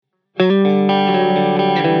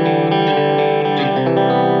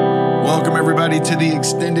everybody, to the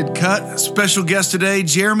Extended Cut. Special guest today,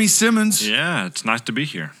 Jeremy Simmons. Yeah, it's nice to be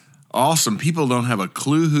here. Awesome. People don't have a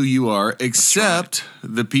clue who you are, except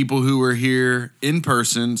the people who were here in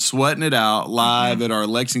person, sweating it out live at our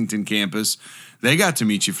Lexington campus. They got to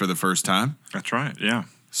meet you for the first time. That's right, yeah.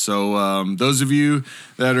 So those of you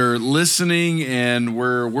that are listening and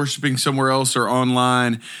we're worshiping somewhere else or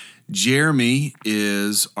online, Jeremy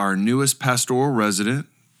is our newest pastoral resident,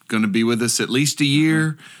 going to be with us at least a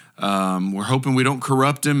year. We're hoping we don't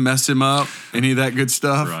corrupt him, mess him up, any of that good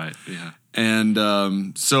stuff. Right, yeah.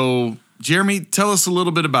 And so, Jeremy, tell us a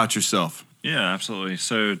little bit about yourself. Yeah, absolutely.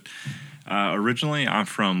 So, originally, I'm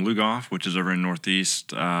from Lugoff, which is over in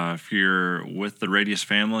Northeast. If you're with the Radius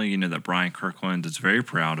family, you know that Brian Kirkland is very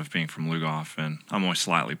proud of being from Lugoff, and I'm only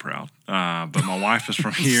slightly proud. But my wife is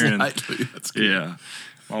from here. Slightly, that's good. Yeah.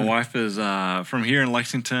 My wife is from here in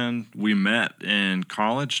Lexington. We met in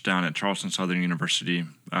college down at Charleston Southern University.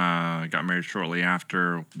 Got married shortly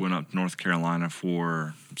after, went up to North Carolina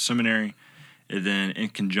for seminary. And then in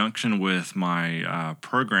conjunction with my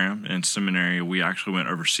program in seminary, we actually went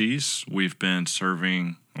overseas. We have been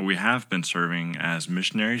serving as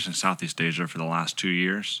missionaries in Southeast Asia for the last 2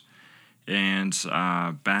 years. And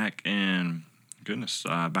back in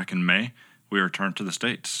May, we returned to the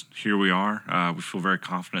States. Here we are. We feel very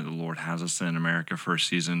confident the Lord has us in America for a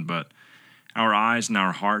season, but our eyes and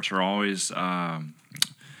our hearts are always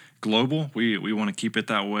global. We want to keep it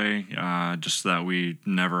that way, just so that we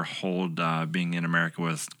never hold being in America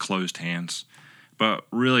with closed hands. But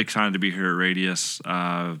really excited to be here at Radius.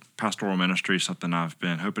 Pastoral ministry is something I've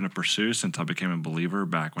been hoping to pursue since I became a believer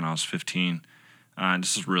back when I was 15.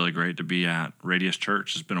 This is really great to be at Radius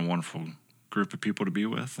Church. It's been a wonderful group of people to be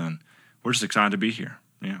with, and we're just excited to be here.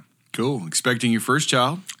 Yeah. Cool. Expecting your first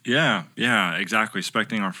child? Yeah, exactly.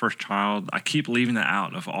 Expecting our first child. I keep leaving that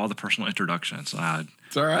out of all the personal introductions.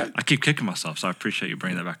 It's all right. I keep kicking myself, so I appreciate you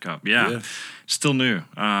bringing that back up. Yeah. Still new.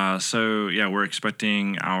 We're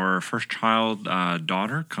expecting our first child,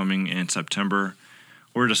 daughter, coming in September.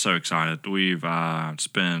 We're just so excited. We've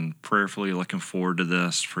just been prayerfully looking forward to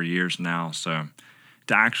this for years now. So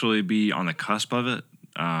to actually be on the cusp of it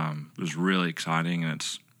was really exciting, and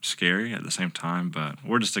it's scary at the same time, but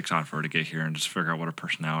we're just excited for her to get here and just figure out what her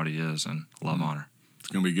personality is and love on her. It's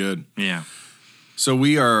going to be good. Yeah. So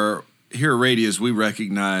we are, here at Radius, we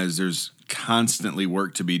recognize there's constantly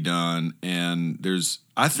work to be done, and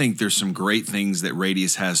I think there's some great things that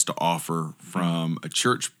Radius has to offer from a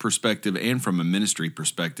church perspective and from a ministry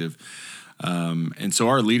perspective. And so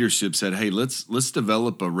our leadership said, hey, let's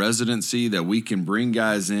develop a residency that we can bring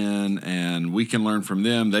guys in and we can learn from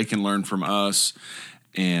them, they can learn from us.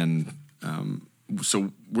 And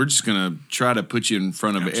so we're just going to try to put you in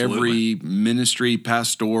front of every ministry,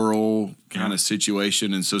 pastoral kind of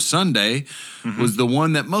situation. And so Sunday was the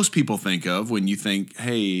one that most people think of when you think,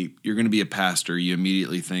 hey, you're going to be a pastor. You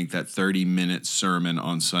immediately think that 30-minute sermon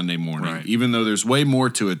on Sunday morning, even though there's way more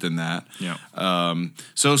to it than that. Yeah.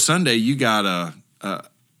 So Sunday, you got a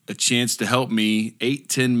chance to help me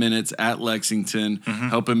 8-10 minutes at Lexington,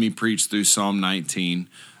 helping me preach through Psalm 19.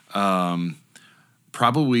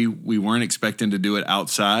 Probably we weren't expecting to do it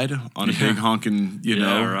outside on a big honking,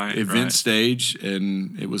 event stage,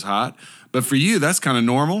 and it was hot. But for you, that's kind of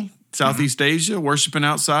normal. Southeast Asia, worshiping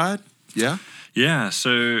outside. Yeah? Yeah,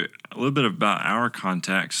 so a little bit about our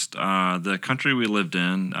context. The country we lived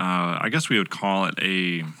in, I guess we would call it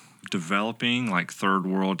a developing, like third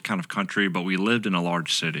world kind of country, but we lived in a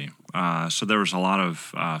large city. So there was a lot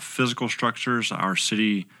of physical structures. Our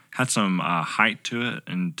city had some height to it,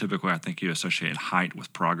 and typically I think you associate height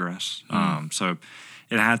with progress. So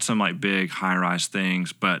it had some like big high-rise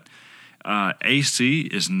things, but AC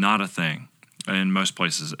is not a thing in most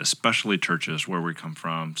places, especially churches where we come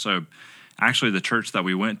from. So actually the church that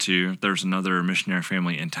we went to, there's another missionary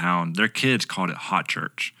family in town. Their kids called it hot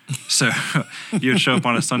church. So you would show up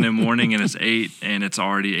on a Sunday morning and it's 8 and it's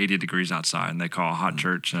already 80 degrees outside, and they call it hot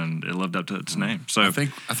church, and it lived up to its name. So I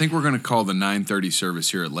think we're going to call the 9:30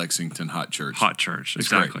 service here at Lexington Hot Church. Hot church,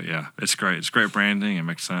 exactly. Yeah, it's great. It's great branding. It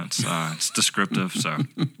makes sense. It's descriptive. So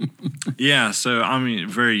yeah. So I'm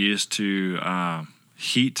very used to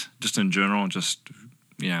heat just in general.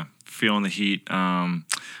 Feeling the heat.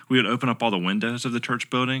 We would open up all the windows of the church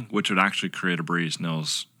building, which would actually create a breeze, and it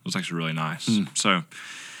was actually really nice. So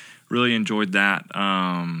really enjoyed that.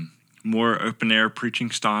 More open air preaching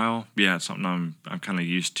style. Yeah, it's something I'm kind of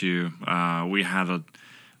used to. We had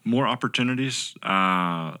more opportunities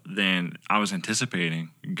than I was anticipating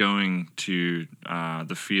going to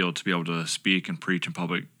the field to be able to speak and preach in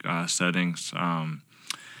public settings.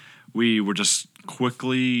 We were just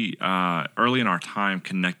quickly, early in our time,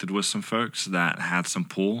 connected with some folks that had some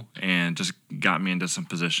pull and just got me into some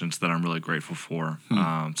positions that I'm really grateful for.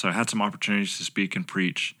 So I had some opportunities to speak and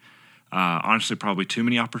preach. Honestly, probably too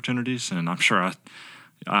many opportunities, and I'm sure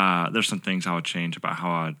there's some things I would change about how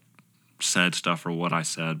I said stuff or what I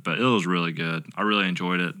said, but it was really good. I really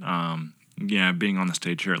enjoyed it. Being on the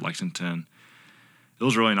stage here at Lexington, it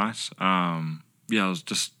was really nice.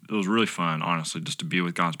 It was really fun, honestly, just to be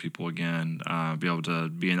with God's people again, be able to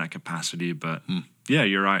be in that capacity. But yeah,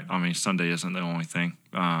 you're right. I mean, Sunday isn't the only thing.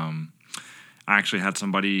 I actually had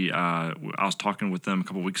somebody, I was talking with them a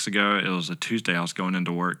couple weeks ago. It was a Tuesday. I was going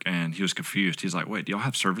into work, and he was confused. He's like, wait, do y'all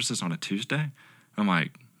have services on a Tuesday? I'm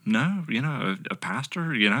like, no, a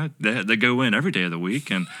pastor, they go in every day of the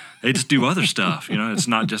week, and they just do other stuff. It's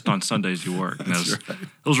not just on Sundays you work. And it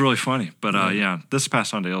was really funny. But, this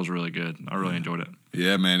past Sunday, it was really good. I really enjoyed it.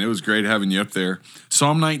 Yeah, man, it was great having you up there.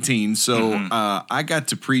 Psalm 19. So I got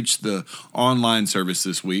to preach the online service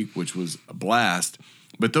this week, which was a blast.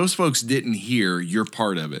 But those folks didn't hear your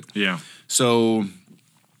part of it. Yeah. So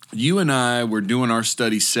you and I were doing our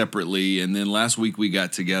study separately, and then last week we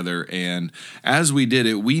got together, and as we did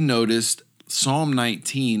it, we noticed Psalm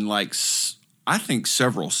 19, like I think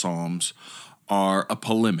several Psalms, are a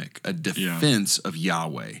polemic, a defense of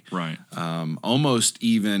Yahweh. Right. Almost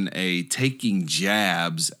even a taking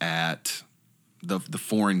jabs at the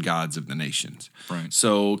foreign gods of the nations. Right.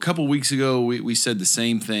 So a couple weeks ago, we said the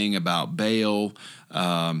same thing about Baal.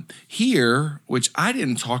 Here, which I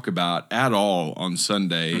didn't talk about at all on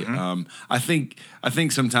Sunday. I think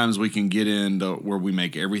sometimes we can get into where we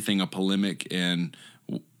make everything a polemic, and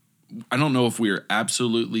I don't know if we are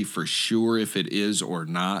absolutely for sure if it is or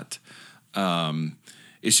not.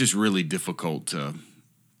 It's just really difficult to.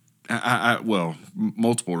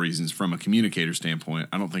 Multiple reasons from a communicator standpoint.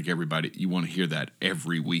 I don't think you want to hear that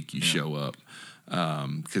every week you show up,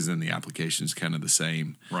 because then the application is kind of the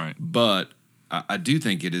same. Right. But I do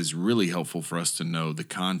think it is really helpful for us to know the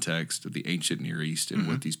context of the ancient Near East and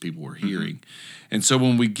what these people were hearing. And so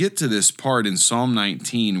when we get to this part in Psalm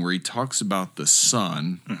 19 where he talks about the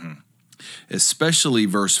sun, especially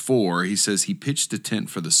verse 4, he says he pitched a tent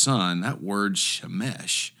for the sun. That word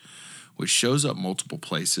shemesh, which shows up multiple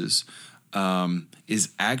places,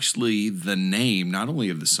 is actually the name not only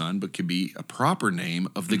of the sun, but could be a proper name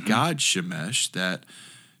of the god Shemesh that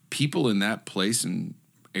people in that place and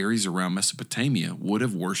areas around Mesopotamia would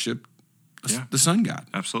have worshipped the sun god.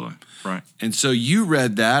 Absolutely. Right. And so you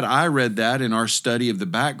read that, I read that in our study of the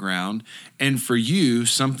background, and for you,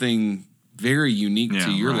 something very unique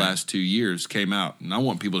to your last 2 years came out, and I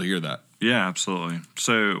want people to hear that. Yeah, absolutely.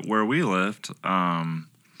 So where we lived,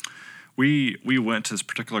 we went to this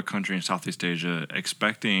particular country in Southeast Asia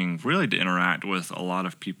expecting really to interact with a lot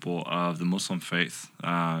of people of the Muslim faith.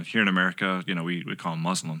 Here in America, we call them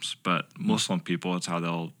Muslims, but Muslim people, it's how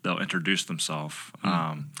they'll introduce themselves.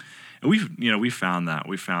 And we found that.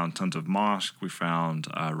 We found tons of mosques. We found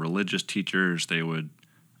religious teachers. They would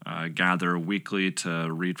gather weekly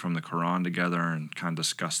to read from the Quran together and kind of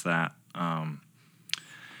discuss that.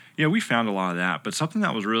 We found a lot of that, but something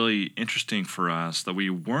that was really interesting for us that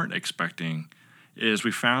we weren't expecting is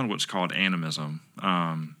we found what's called animism.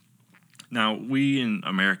 Now, we in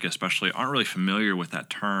America especially aren't really familiar with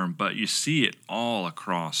that term, but you see it all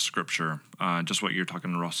across Scripture. Just what you're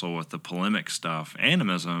talking, Russell, with the polemic stuff.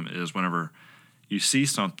 Animism is whenever you see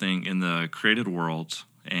something in the created world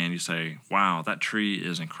and you say, wow, that tree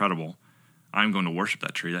is incredible. I'm going to worship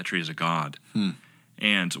that tree. That tree is a god.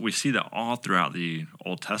 And we see that all throughout the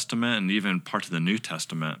Old Testament and even parts of the New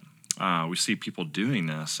Testament. We see people doing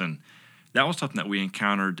this. And that was something that we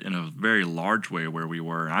encountered in a very large way where we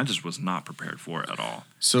were. And I just was not prepared for it at all.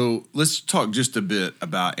 So let's talk just a bit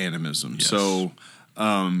about animism. Yes. So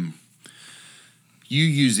you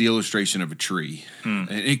use the illustration of a tree. And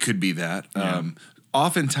it could be that. Yeah.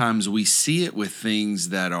 Oftentimes we see it with things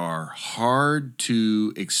that are hard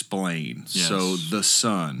to explain. Yes. So the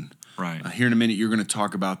sun. Right. Here in a minute, you're going to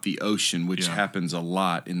talk about the ocean, which Yeah. happens a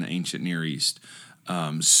lot in the ancient Near East.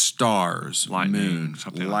 Stars, Lightning, moon,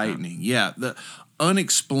 something like lightning. Yeah, the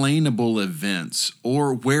unexplainable events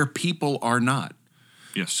or where people are not.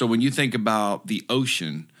 Yes. So when you think about the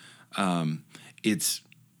ocean, it's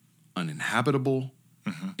uninhabitable,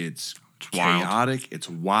 it's wild. chaotic, it's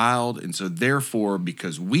wild. And so therefore,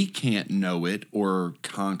 because we can't know it or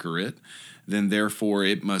conquer it, then therefore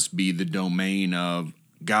it must be the domain of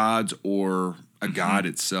gods or a god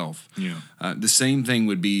itself. Yeah. The same thing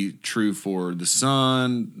would be true for the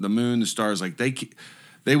sun, the moon, the stars. Like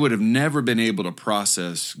they would have never been able to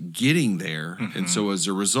process getting there. And so as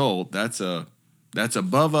a result, that's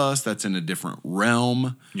above us. That's in a different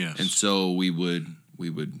realm. Yes. And so we would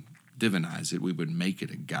divinize it. We would make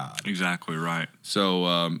it a god. Exactly right.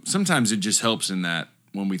 So sometimes it just helps in that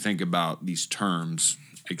when we think about these terms,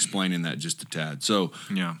 explaining that just a tad. So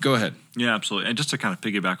Yeah. go ahead. Yeah, absolutely. And just to kind of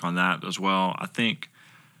piggyback on that as well, I think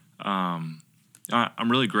I'm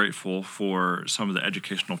really grateful for some of the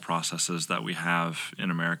educational processes that we have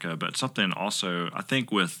in America, but something also, I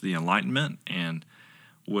think with the Enlightenment and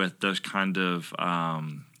with those kind of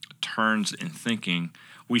turns in thinking,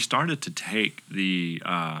 we started to take the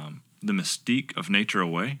mystique of nature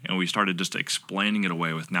away, and we started just explaining it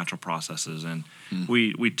away with natural processes. And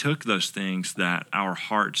we took those things that our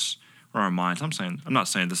hearts or our minds, I'm not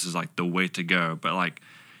saying this is like the way to go, but like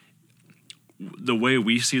the way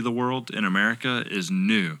we see the world in America is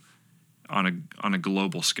new on a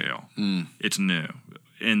global scale. It's new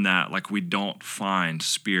in that like we don't find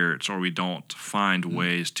spirits or we don't find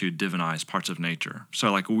ways to divinize parts of nature.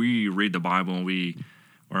 So like we read the Bible and we,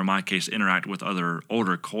 or in my case, interact with other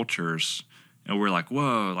older cultures, and we're like,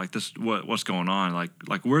 whoa, like this, what's going on?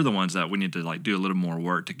 Like we're the ones that we need to like do a little more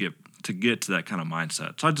work to get to that kind of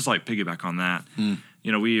mindset. So I just like piggyback on that.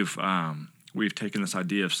 You know, we've taken this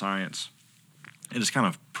idea of science and just kind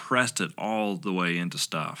of pressed it all the way into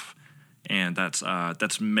stuff, and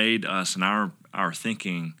that's made us in our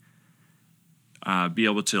thinking be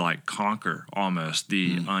able to like conquer almost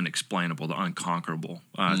the unexplainable, the unconquerable.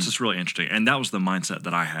 It's just really interesting, and that was the mindset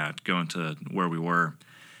that I had going to where we were.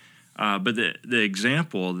 But the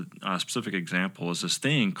example, specific example, is this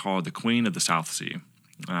thing called the Queen of the South Sea.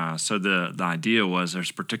 So the idea was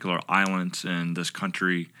there's particular islands in this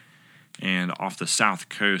country, and off the south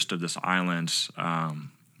coast of this island,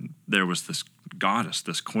 there was this goddess,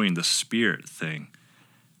 this queen, this spirit thing.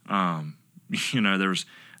 You know,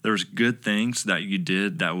 there was good things that you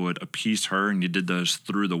did that would appease her, and you did those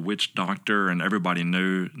through the witch doctor, and everybody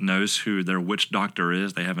knows who their witch doctor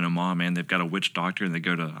is. They have an imam, and they've got a witch doctor, and they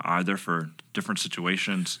go to either for different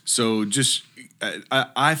situations. So just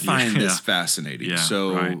I find this fascinating. Yeah,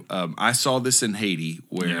 so right. I saw this in Haiti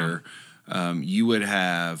where you would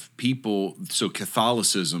have people. So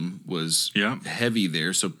Catholicism was heavy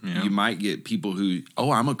there. So you might get people who,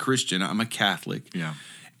 I'm a Christian, I'm a Catholic. Yeah.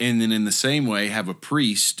 And then in the same way have a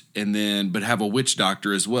priest but have a witch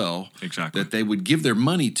doctor as well. Exactly. That they would give their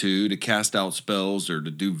money to cast out spells or to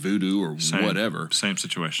do voodoo or whatever. Same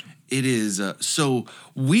situation. It is so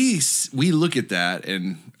we look at that,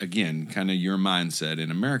 and again, kind of your mindset in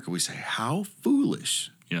America, we say, how foolish.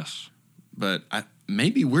 Yes. But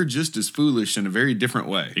maybe we're just as foolish in a very different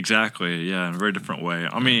way. Exactly. Yeah, in a very different way.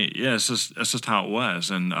 I mean, it's just how it was.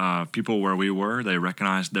 And people where we were, they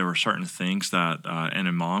recognized there were certain things that an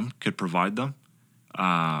imam could provide them.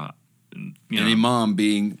 An imam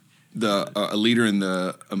being a leader in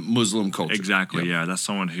the Muslim culture. Exactly. Yeah, that's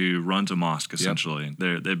someone who runs a mosque essentially.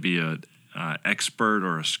 They'd be a expert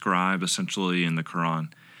or a scribe essentially in the Quran.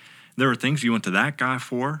 There were things you went to that guy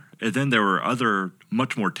for, and then there were other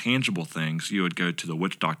much more tangible things you would go to the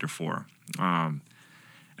witch doctor for. And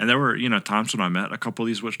there were, times when I met a couple of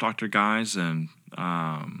these witch doctor guys, and,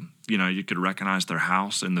 you could recognize their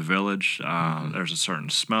house in the village. There's a certain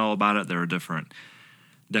smell about it. There were different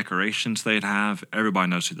decorations they'd have. Everybody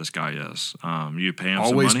knows who this guy is. You pay him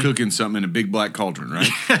always some money. Cooking something in a big black cauldron, right?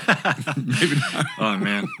 Maybe not. Oh,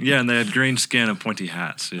 man. Yeah, and they had green skin and pointy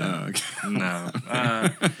hats. Yeah. Oh, okay. No.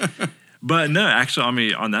 But no, actually, I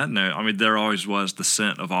mean, on that note, there always was the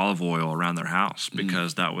scent of olive oil around their house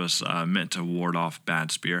because that was meant to ward off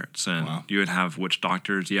bad spirits. And you would have witch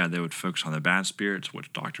doctors. Yeah, they would focus on the bad spirits.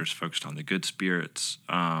 Witch doctors focused on the good spirits.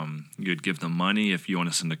 You would give them money if you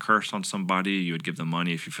want to send a curse on somebody. You would give them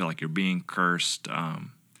money if you feel like you're being cursed.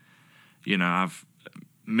 I've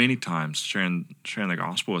many times sharing the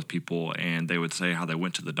gospel with people, and they would say how they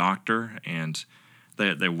went to the doctor, and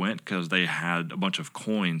they went because they had a bunch of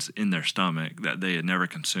coins in their stomach that they had never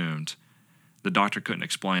consumed. The doctor couldn't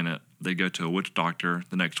explain it. They go to a witch doctor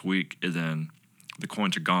the next week, and then the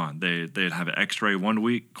coins are gone. They'd have an X-ray one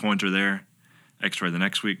week, coins are there. X-ray the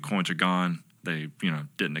next week, coins are gone. They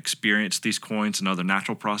didn't experience these coins and other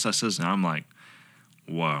natural processes, and I'm like,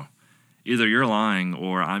 whoa. Either you're lying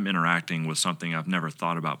or I'm interacting with something I've never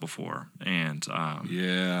thought about before. And, I'll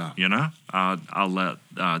let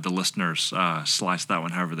the listeners slice that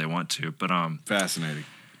one however they want to. But fascinating.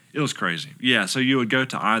 It was crazy. Yeah, so you would go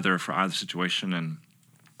to either for either situation. And,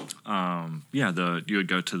 you would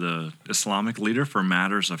go to the Islamic leader for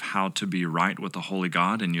matters of how to be right with the Holy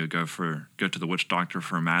God. And you would go to the witch doctor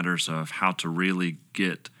for matters of how to really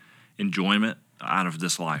get enjoyment out of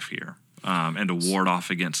this life here. And to ward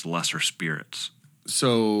off against lesser spirits.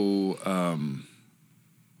 So,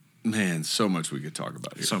 Man, so much we could talk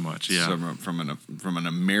about here. So much, yeah. From an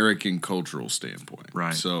American cultural standpoint,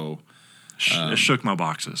 right? So it shook my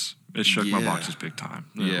boxes. It shook my yeah. boxes big time.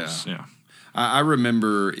 Yeah. I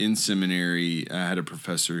remember in seminary, I had a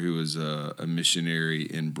professor who was a missionary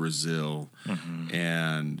in Brazil,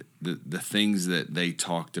 and the things that they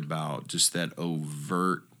talked about, just that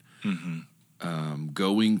overt.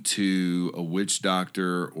 Going to a witch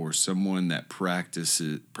doctor or someone that practiced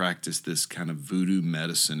this kind of voodoo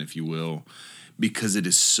medicine, if you will, because it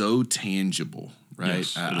is so tangible, right?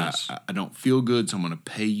 Yes, I don't feel good, so I'm going to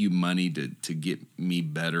pay you money to get me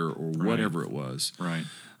better or whatever it was. Right.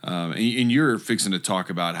 And you're fixing to talk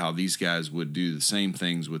about how these guys would do the same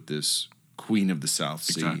things with this Queen of the South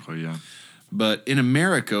Sea. Exactly, yeah. But in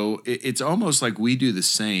America, it's almost like we do the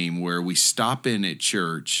same, where we stop in at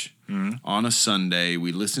church on a Sunday,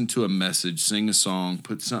 we listen to a message, sing a song,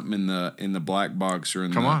 put something in the black box or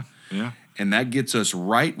and that gets us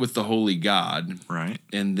right with the Holy God. Right.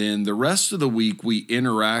 And then the rest of the week we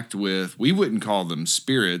interact with, we wouldn't call them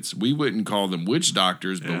spirits, we wouldn't call them witch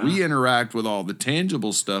doctors, but we interact with all the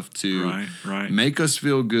tangible stuff to make us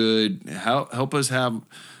feel good, help us have,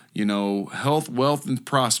 health, wealth, and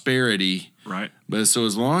prosperity. Right. But so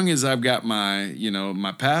as long as I've got my,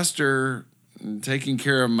 my pastor taking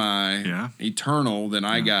care of my eternal, then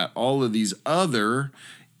I got all of these other,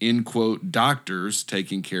 in quote, doctors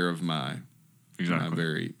taking care of my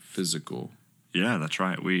very physical. Yeah, that's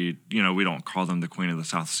right. We don't call them the Queen of the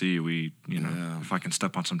South Sea. We, if I can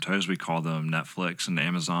step on some toes, we call them Netflix and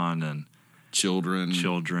Amazon and children,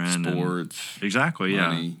 sports. Exactly.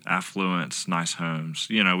 Money. Yeah. Affluence, nice homes.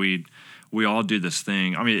 We all do this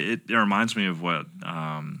thing. I mean, it reminds me of what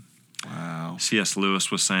C.S. Lewis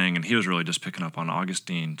was saying, and he was really just picking up on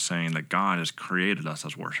Augustine saying that God has created us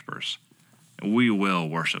as worshipers. We will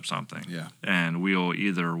worship something. Yeah. And we'll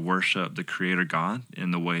either worship the Creator God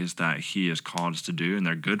in the ways that He has called us to do, and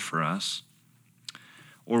they're good for us,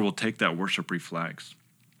 or we'll take that worship reflex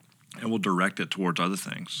and we'll direct it towards other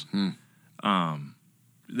things.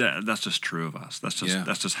 That's just true of us. That's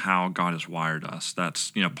just how God has wired us.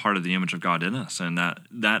 That's part of the image of God in us, and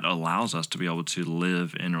that allows us to be able to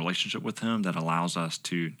live in relationship with Him. That allows us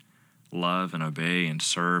to love and obey and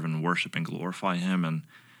serve and worship and glorify Him. And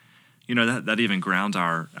that even grounds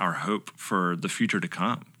our hope for the future to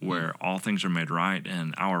come, where all things are made right,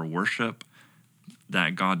 and our worship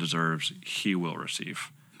that God deserves, He will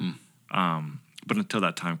receive. But until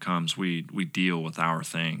that time comes, we deal with our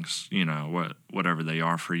things, whatever they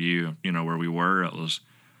are for you. Where we were, it was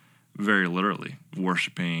very literally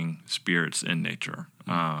worshiping spirits in nature.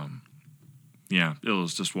 It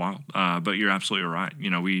was just wild. But you're absolutely right.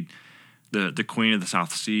 The Queen of the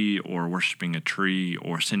South Sea, or worshiping a tree,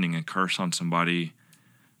 or sending a curse on somebody,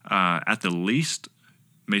 at the least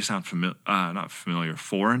may sound not familiar,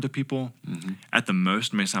 foreign to people. At the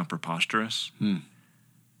most may sound preposterous.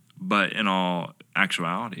 But in all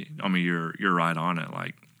actuality, I mean, you're right on it.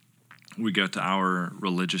 Like, we go to our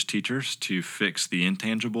religious teachers to fix the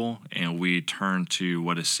intangible, and we turn to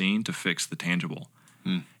what is seen to fix the tangible.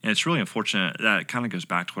 And it's really unfortunate. That kind of goes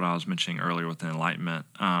back to what I was mentioning earlier with the Enlightenment.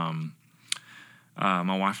 My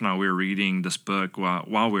wife and I, we were reading this book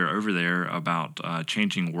while we were over there about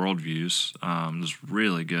changing worldviews. This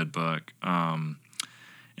really good book. And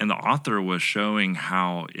the author was showing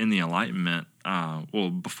how in the Enlightenment,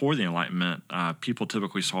 before the Enlightenment, people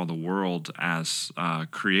typically saw the world as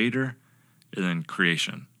creator and then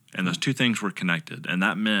creation. And those two things were connected. And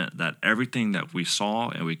that meant that everything that we saw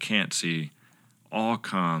and we can't see all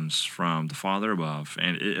comes from the Father above.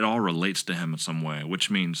 And it all relates to Him in some way, which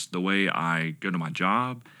means the way I go to my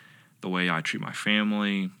job, the way I treat my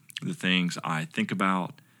family, the things I think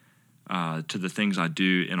about, to the things I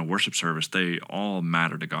do in a worship service, they all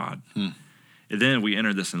matter to God. And then we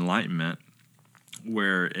enter this enlightenment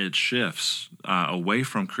where it shifts away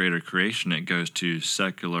from creator creation. It goes to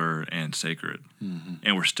secular and sacred.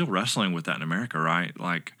 And we're still wrestling with that in America, right?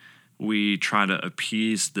 Like, we try to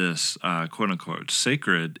appease this quote-unquote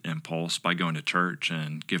sacred impulse by going to church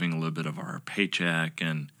and giving a little bit of our paycheck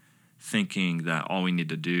and thinking that all we need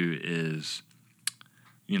to do is,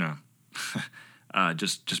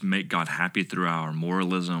 just make God happy through our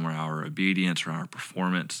moralism or our obedience or our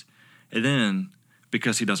performance. And then,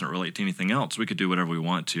 because He doesn't relate to anything else, we could do whatever we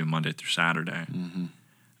want to Monday through Saturday.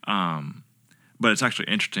 But it's actually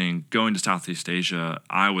interesting. Going to Southeast Asia,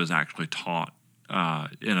 I was actually taught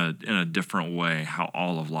in a different way how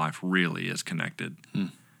all of life really is connected.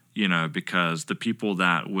 Because the people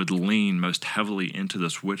that would lean most heavily into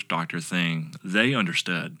this witch doctor thing, they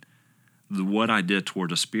understood what I did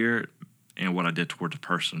toward a spirit and what I did towards a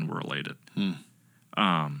person were related.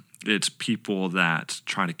 it's people that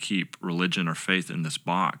try to keep religion or faith in this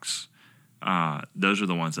box. Those are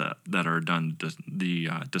the ones that are done the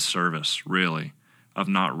disservice, really, of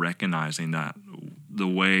not recognizing that the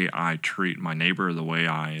way I treat my neighbor, the way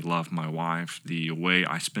I love my wife, the way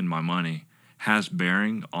I spend my money has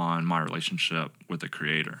bearing on my relationship with the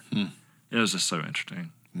Creator. It was just so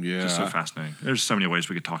interesting. Yeah, just so fascinating. There's so many ways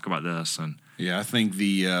we could talk about this, and yeah, I think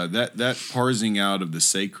the that parsing out of the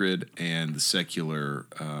sacred and the secular,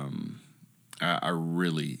 I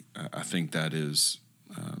think that is,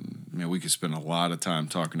 man, we could spend a lot of time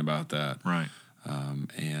talking about that, right?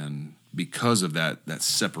 And because of that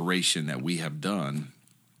separation that we have done,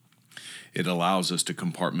 it allows us to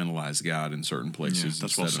compartmentalize God in certain places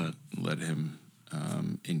that's well instead said. of let Him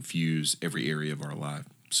infuse every area of our life.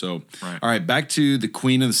 So, right. All right, back to the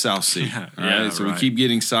Queen of the South Sea. All right, so we keep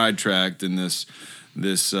getting sidetracked in this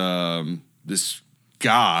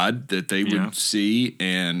God that they would see,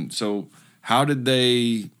 and so how did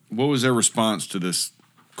they? What was their response to this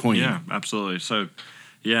queen? Yeah, absolutely. So,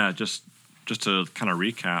 yeah, just to kind of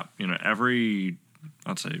recap,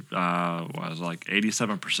 I'd say was like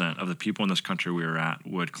 87% of the people in this country we were at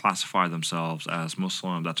would classify themselves as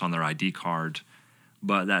Muslim. That's on their ID card.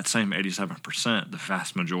 But that same 87%, the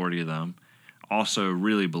vast majority of them, also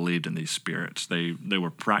really believed in these spirits. They were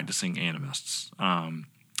practicing animists. And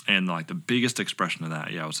like the biggest expression of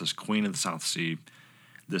that, was this Queen of the South Sea,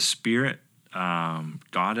 the spirit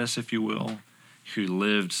goddess, if you will, who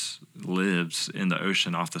lives in the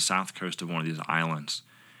ocean off the south coast of one of these islands.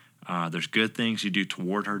 There's good things you do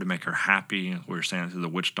toward her to make her happy. We were saying to the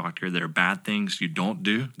witch doctor, there are bad things you don't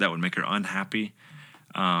do that would make her unhappy.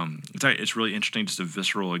 It's really interesting, just a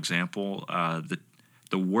visceral example.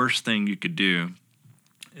 The worst thing you could do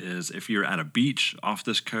is if you're at a beach off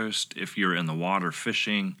this coast, if you're in the water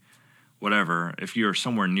fishing, whatever, if you're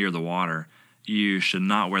somewhere near the water, you should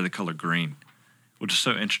not wear the color green, which is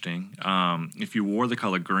so interesting. If you wore the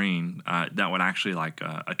color green, that would actually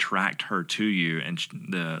attract her to you. And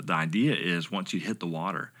the idea is once you hit the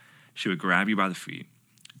water, she would grab you by the feet,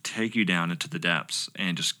 take you down into the depths,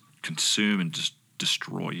 and just consume and just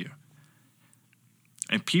destroy you.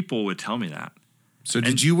 And people would tell me that. So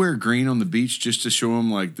did you wear green on the beach just to show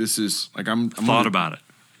them like this is like I'm thought about it?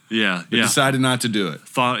 Yeah. Decided not to do it.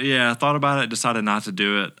 Thought about it. Decided not to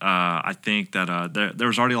do it. I think that there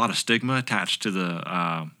was already a lot of stigma attached to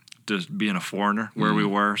the just being a foreigner where we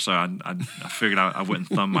were. So I figured I wouldn't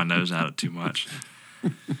thumb my nose at it too much.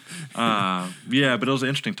 But it was an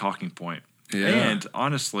interesting talking point. Yeah. And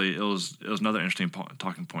honestly, it was another interesting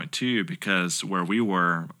talking point too, because where we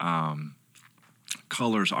were,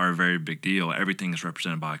 colors are a very big deal. Everything is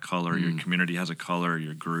represented by a color. Your community has a color.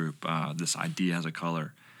 Your group, this idea has a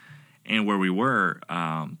color. And where we were,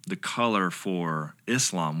 the color for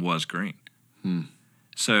Islam was green.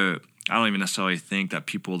 So I don't even necessarily think that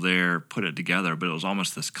people there put it together, but it was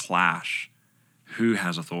almost this clash. Who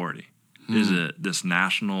has authority? Is it this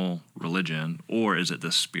national religion or is it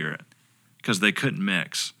this spirit? Because they couldn't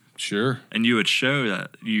mix. Sure. And you would show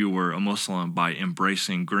that you were a Muslim by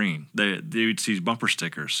embracing green. They would see bumper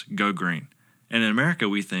stickers, go green. And in America,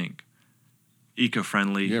 we think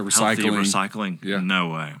eco-friendly, healthy, recycling. Yeah. No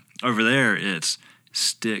way. Over there, it's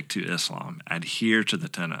stick to Islam, adhere to the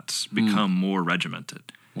tenets, become more regimented.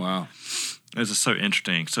 Wow. It's just so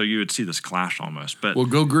interesting. So you would see this clash almost. But well,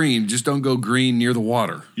 go green. Just don't go green near the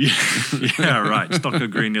water. Yeah, right. Just don't go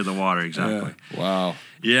green near the water. Exactly. Yeah. Wow.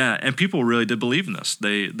 Yeah, and people really did believe in this.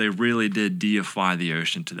 They really did deify the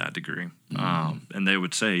ocean to that degree. And they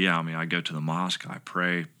would say, I go to the mosque, I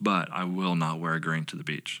pray, but I will not wear green to the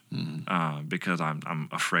beach because I'm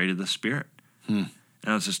afraid of the spirit. And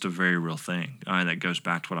that's just a very real thing. And that goes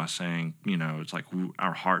back to what I was saying. It's like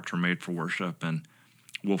our hearts are made for worship, and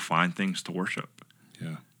we'll find things to worship.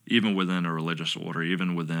 Yeah. Even within a religious order,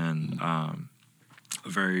 even within a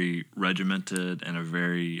very regimented and a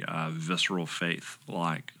very visceral faith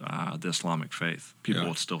like the Islamic faith. People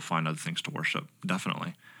would still find other things to worship,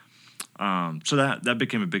 definitely. So that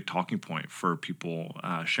became a big talking point for people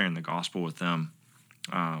sharing the gospel with them.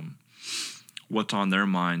 What's on their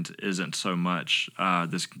mind isn't so much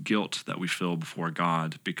this guilt that we feel before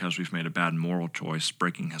God because we've made a bad moral choice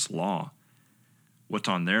breaking his law. What's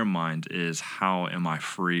on their mind is how am I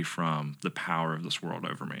free from the power of this world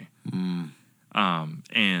over me?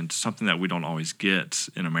 And something that we don't always get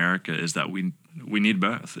in America is that we need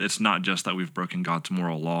both. It's not just that we've broken God's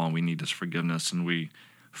moral law and we need his forgiveness and we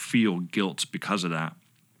feel guilt because of that.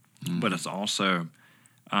 But it's also,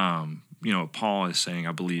 Paul is saying,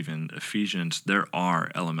 I believe in Ephesians, there are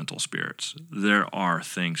elemental spirits. There are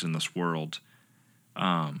things in this world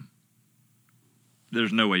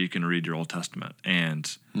there's no way you can read your Old Testament and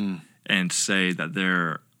say that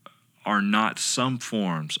there are not some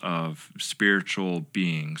forms of spiritual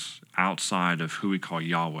beings outside of who we call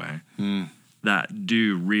Yahweh that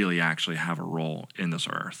do really actually have a role in this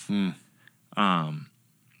earth. And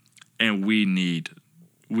we need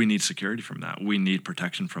security from that. We need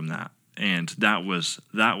protection from that. And that was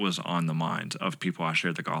on the mind of people I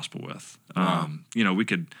shared the gospel with. Wow.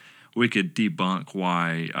 We could debunk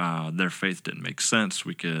why their faith didn't make sense.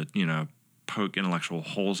 We could, poke intellectual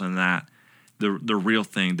holes in that. The real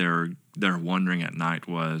thing they're wondering at night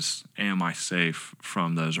was, am I safe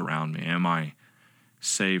from those around me? Am I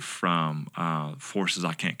safe from forces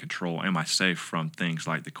I can't control? Am I safe from things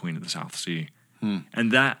like the Queen of the South Sea?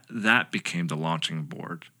 And that became the launching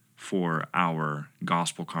board for our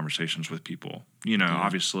gospel conversations with people.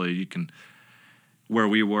 Obviously you can, where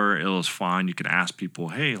we were, it was fine. You could ask people,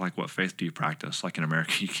 hey, like, what faith do you practice? Like in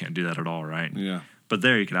America, you can't do that at all, right? Yeah. But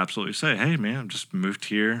there you could absolutely say, hey, man, just moved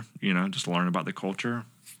here, just learn about the culture.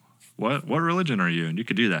 What religion are you? And you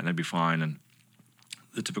could do that and it'd be fine. And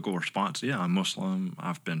the typical response, yeah, I'm Muslim.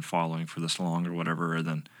 I've been following for this long or whatever. And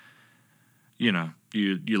then, you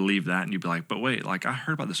leave that and you'd be like, but wait, like, I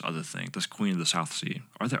heard about this other thing, this Queen of the South Sea.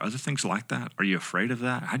 Are there other things like that? Are you afraid of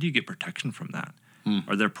that? How do you get protection from that?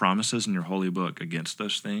 Are there promises in your holy book against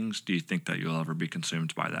those things? Do you think that you'll ever be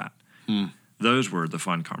consumed by that? Those were the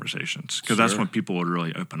fun conversations, because that's when people would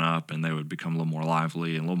really open up and they would become a little more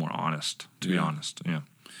lively and a little more honest, to be honest. Yeah.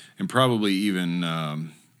 And probably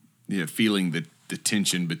even feeling the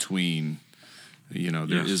tension between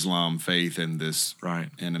their Islam faith and this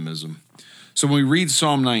animism. So when we read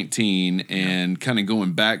Psalm 19 and kind of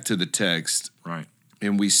going back to the text,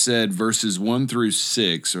 and we said verses 1 through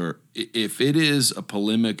 6, or if it is a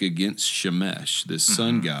polemic against Shemesh, this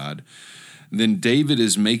sun god, then David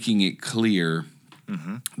is making it clear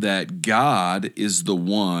that God is the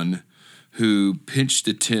one who pitched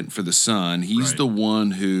a tent for the sun. He's the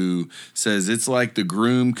one who says it's like the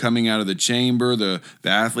groom coming out of the chamber, the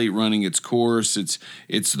athlete running its course.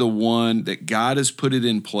 It's the one that God has put it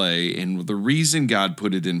in play. And the reason God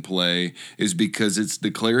put it in play is because it's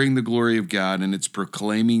declaring the glory of God and it's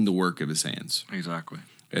proclaiming the work of his hands. Exactly.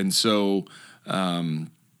 And so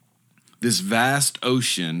this vast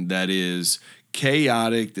ocean that is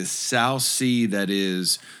chaotic, this South Sea that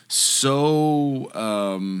is so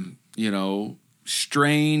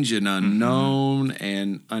strange and unknown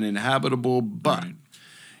and uninhabitable, but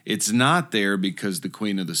it's not there because the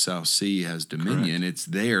Queen of the South Sea has dominion. Correct. It's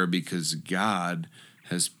there because God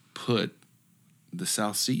has put the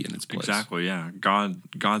South Sea in its place. Exactly, yeah.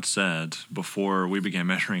 God said before we began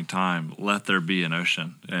measuring time, let there be an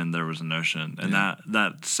ocean, and there was an ocean. And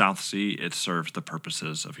that South Sea, it serves the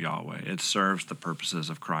purposes of Yahweh. It serves the purposes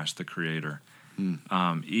of Christ, the Creator.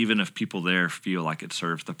 Even if people there feel like it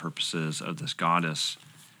serves the purposes of this goddess,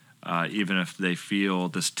 even if they feel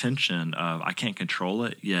this tension of, I can't control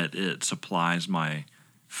it, yet it supplies my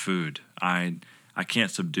food. I can't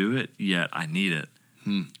subdue it, yet I need it.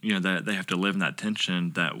 That they have to live in that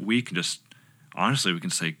tension, that we can just, honestly, we can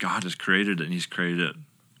say God has created it, and he's created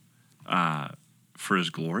it for his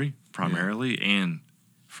glory primarily and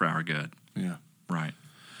for our good. Yeah. Right.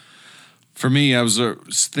 For me, I was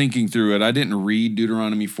thinking through it. I didn't read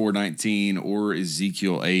Deuteronomy 4:19 or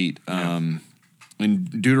Ezekiel 8. In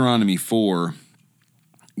Deuteronomy 4,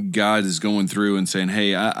 God is going through and saying,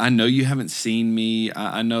 hey, I know you haven't seen me.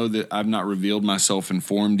 I know that I've not revealed myself in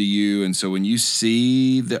form to you. And so when you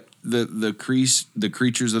see the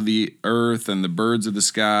creatures of the earth and the birds of the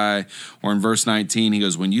sky, or in verse 19, he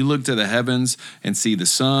goes, when you look to the heavens and see the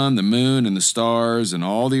sun, the moon, and the stars, and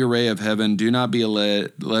all the array of heaven, do not be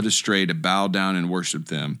led astray to bow down and worship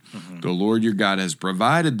them. The Lord your God has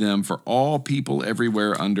provided them for all people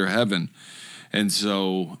everywhere under heaven. And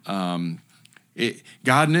so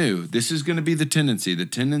God knew this is going to be the tendency. The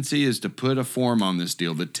tendency is to put a form on this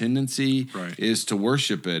deal. The tendency is to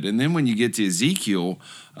worship it. And then when you get to Ezekiel,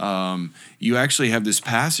 you actually have this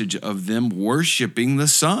passage of them worshiping the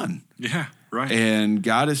sun. Yeah, right. And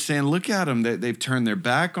God is saying, look at them. They've turned their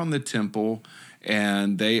back on the temple,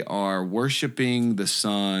 and they are worshiping the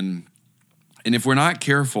sun. And if we're not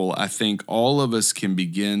careful, I think all of us can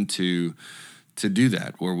begin to do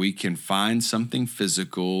that, where we can find something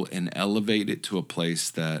physical and elevate it to a place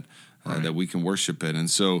that that we can worship it. And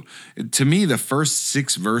so, to me, the first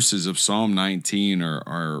 6 verses of Psalm 19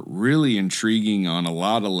 are really intriguing on a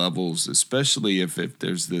lot of levels, especially if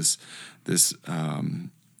there's this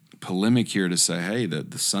polemic here to say, hey,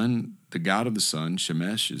 the sun, the God of the sun,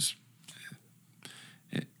 Shemesh,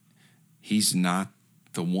 he's not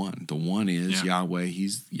The one is Yahweh.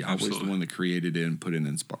 Yahweh's Absolutely. the one that created it and put it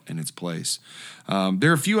in its place.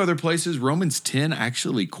 There are a few other places. Romans 10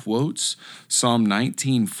 actually quotes Psalm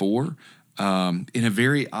 19:4 in a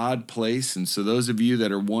very odd place. And so those of you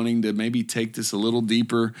that are wanting to maybe take this a little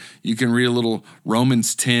deeper, you can read a little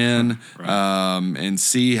Romans 10 and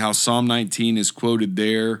see how Psalm 19 is quoted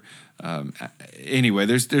there. Anyway,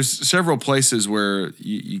 there's several places where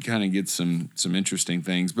you kind of get some interesting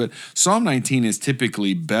things, but Psalm 19 is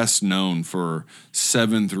typically best known for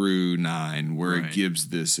 7 through 9, where it gives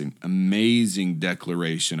this amazing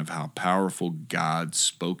declaration of how powerful God's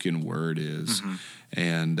spoken word is,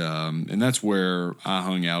 and that's where I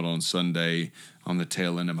hung out on Sunday on the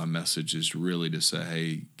tail end of my message, is really to say,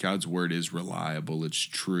 hey, God's word is reliable, it's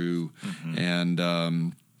true, and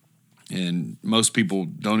most people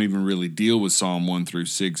don't even really deal with Psalm 1 through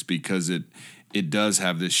 6 because it does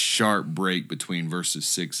have this sharp break between verses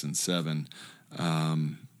 6 and 7.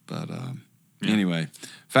 Anyway,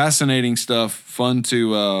 fascinating stuff. Fun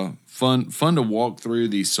to walk through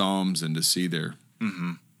these Psalms and to see their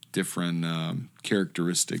different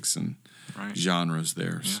characteristics and genres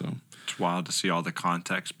there. Yeah. So it's wild to see all the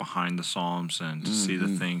context behind the Psalms and to see the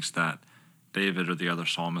things that David or the other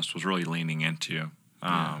psalmist was really leaning into.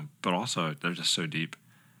 But also, they're just so deep.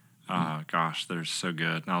 Gosh, they're so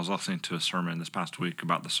good. And I was listening to a sermon this past week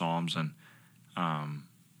about the Psalms, and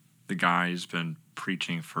the guy's been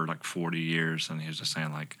preaching for like 40 years, and he was just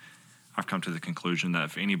saying, like, I've come to the conclusion that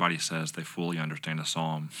if anybody says they fully understand a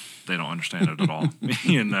psalm, they don't understand it at all.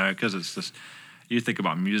 Because it's just, you think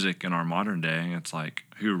about music in our modern day, and it's like,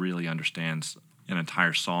 who really understands an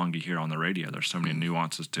entire song you hear on the radio? There's so many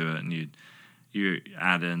nuances to it, and you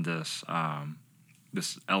add in this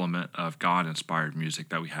element of God-inspired music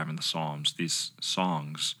that we have in the Psalms, these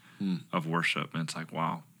songs of worship. And it's like,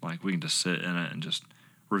 wow, like we can just sit in it and just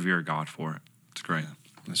revere God for it. It's great. Yeah,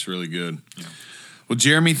 that's really good. Yeah. Well,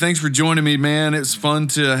 Jeremy, thanks for joining me, man. It's fun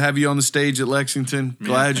to have you on the stage at Lexington.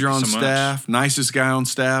 Glad you're on staff. Nicest guy on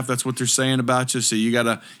staff. That's what they're saying about you. So you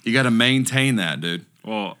gotta maintain that, dude.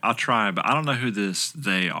 Well, I'll try, but I don't know who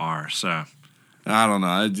they are, so... I don't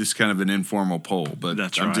know. It's just kind of an informal poll, but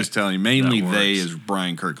I'm just telling you, mainly they is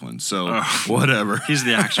Brian Kirkland. So whatever. He's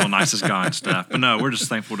the actual nicest guy on staff. But no, we're just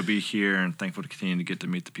thankful to be here and thankful to continue to get to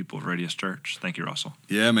meet the people of Radius Church. Thank you, Russell.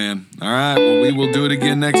 Yeah, man. All right. Well, we will do it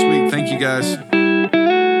again next week. Thank you, guys.